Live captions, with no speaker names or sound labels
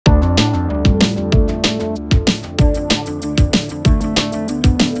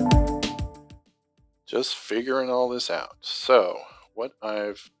just figuring all this out. So what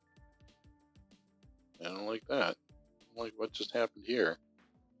I don't like that. I don't like what just happened here.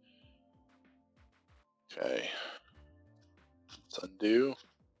 Okay. Let's undo.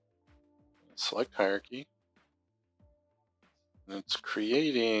 Select hierarchy. And it's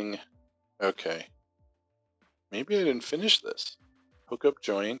creating, okay. Maybe I didn't finish this. Hookup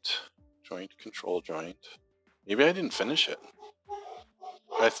joint, joint control joint. Maybe I didn't finish it.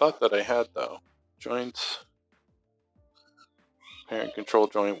 I thought that I had though. Joints, parent control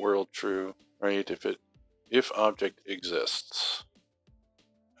joint, world true, right? If object exists,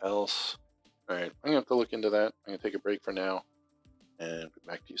 else. All right, I'm gonna have to look into that. I'm gonna take a break for now, and get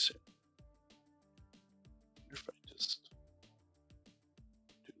back to you soon. If I just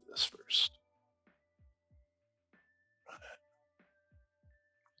do this first.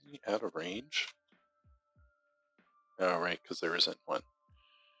 Out of range. Oh, right, because there isn't one.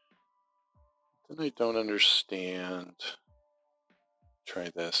 Then I don't understand. Try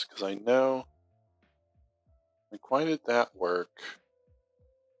this, because I know. Like, why did that work?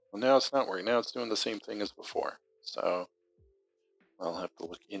 Well, now it's not working. Now it's doing the same thing as before. So I'll have to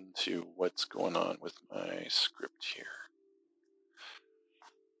look into what's going on with my script here.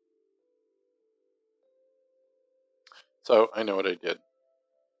 So I know what I did.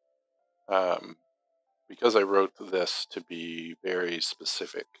 Because I wrote this to be very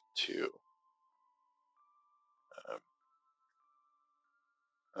specific to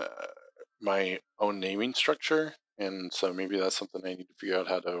my own naming structure, and so maybe that's something I need to figure out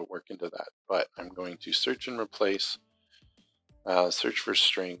how to work into that. But I'm going to search and replace, search for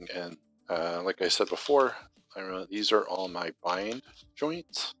string, and like I said before, these are all my bind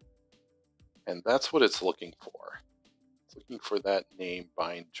joints, and that's what it's looking for. It's looking for that name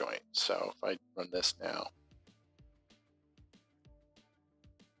bind joint. So if I run this now,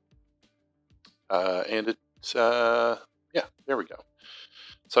 and it's, yeah, there we go.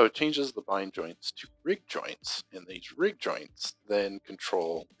 So it changes the bind joints to rig joints, and these rig joints then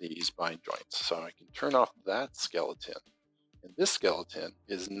control these bind joints. So I can turn off that skeleton. And this skeleton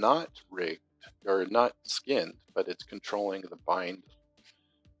is not rigged or not skinned, but it's controlling the bind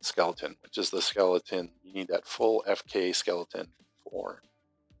skeleton, which is the skeleton. You need that full FK skeleton for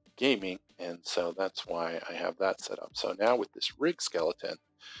gaming, and so that's why I have that set up. So now with this rig skeleton,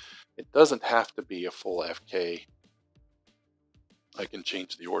 it doesn't have to be a full FK. I can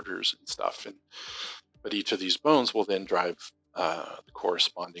change the orders and stuff, but each of these bones will then drive the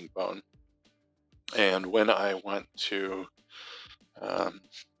corresponding bone. And when I want to,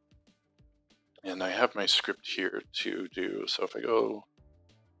 and I have my script here to do, so if I go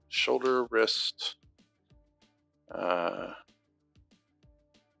shoulder, wrist, and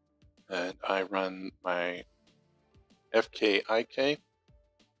I run my FKIK.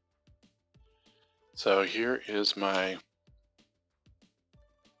 So here is my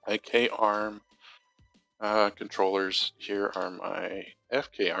IK arm controllers. Here are my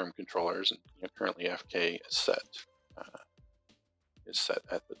FK arm controllers, and currently FK is set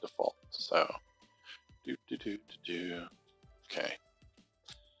at the default. So okay.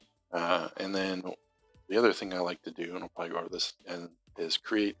 And then the other thing I like to do, and I'll probably go over this, is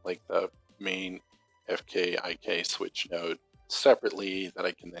create like the main FK IK switch node separately that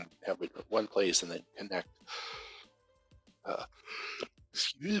I can then have it in one place and then connect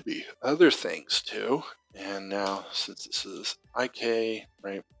other things too. And now since this is IK,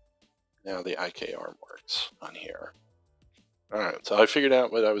 right, now the IK arm works on here. All right, so I figured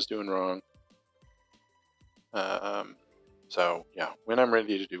out what I was doing wrong. So yeah, when I'm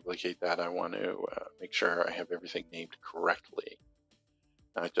ready to duplicate that, I want to make sure I have everything named correctly.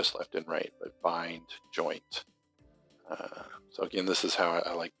 Not just left and right, but bind, joint. So again, this is how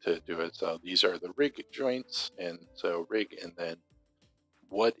I like to do it. So these are the rig joints, and so rig, and then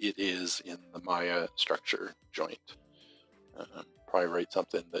what it is in the Maya structure joint. Probably write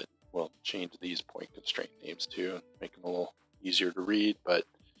something that will change these point constraint names too, and make them a little easier to read, but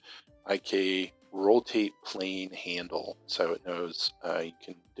IK rotate plane handle, so it knows you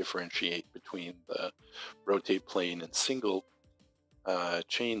can differentiate between the rotate plane and single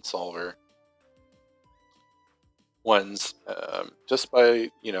chain solver ones just by,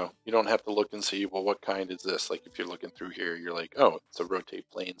 you don't have to look and see, well, what kind is this? Like if you're looking through here, you're like, oh, it's a rotate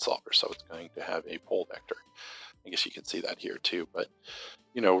plane solver, so it's going to have a pole vector. I guess you can see that here too, but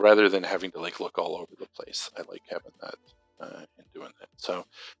rather than having to like look all over the place, I like having that and doing that. So,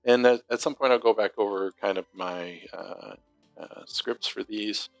 and at some point I'll go back over kind of my scripts for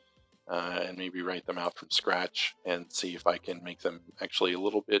these and maybe write them out from scratch and see if I can make them actually a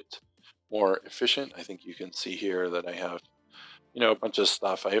little bit more efficient. I think you can see here that I have, a bunch of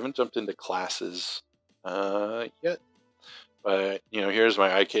stuff. I haven't jumped into classes yet. But here's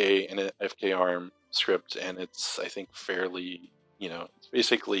my IK and FK arm script, and it's, I think, fairly, it's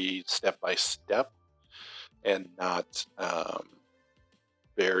basically step by step and not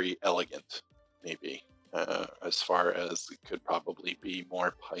very elegant, maybe, as far as it could probably be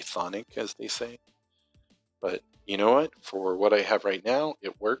more Pythonic, as they say. But you know what? For what I have right now,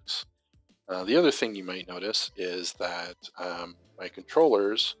 it works. The other thing you might notice is that my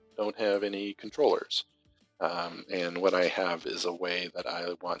controllers don't have any controllers. And what I have is a way that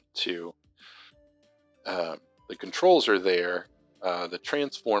I want to, the controls are there, the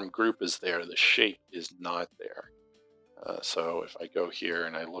transform group is there, the shape is not there. So if I go here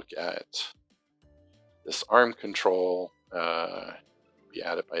and I look at this arm control, be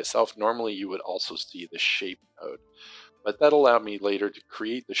added by itself, normally you would also see the shape node. But that allowed me later to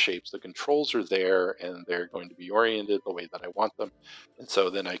create the shapes. The controls are there and they're going to be oriented the way that I want them. And so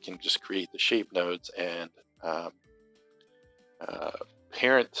then I can just create the shape nodes and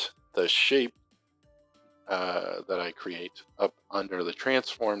parent the shape that I create up under the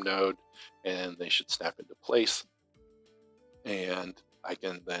transform node, and they should snap into place. And I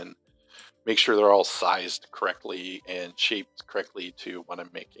can then make sure they're all sized correctly and shaped correctly to what I'm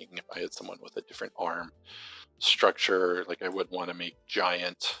making. If I had someone with a different arm structure, like I wouldn't want to make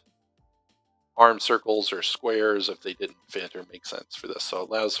giant arm circles or squares if they didn't fit or make sense for this. So it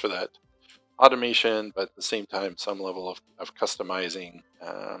allows for that automation, but at the same time, some level of customizing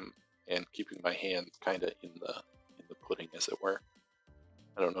and keeping my hands kind of in the pudding, as it were.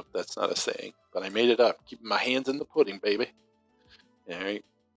 I don't know if that's not a saying, but I made it up. Keeping my hands in the pudding, baby. All right.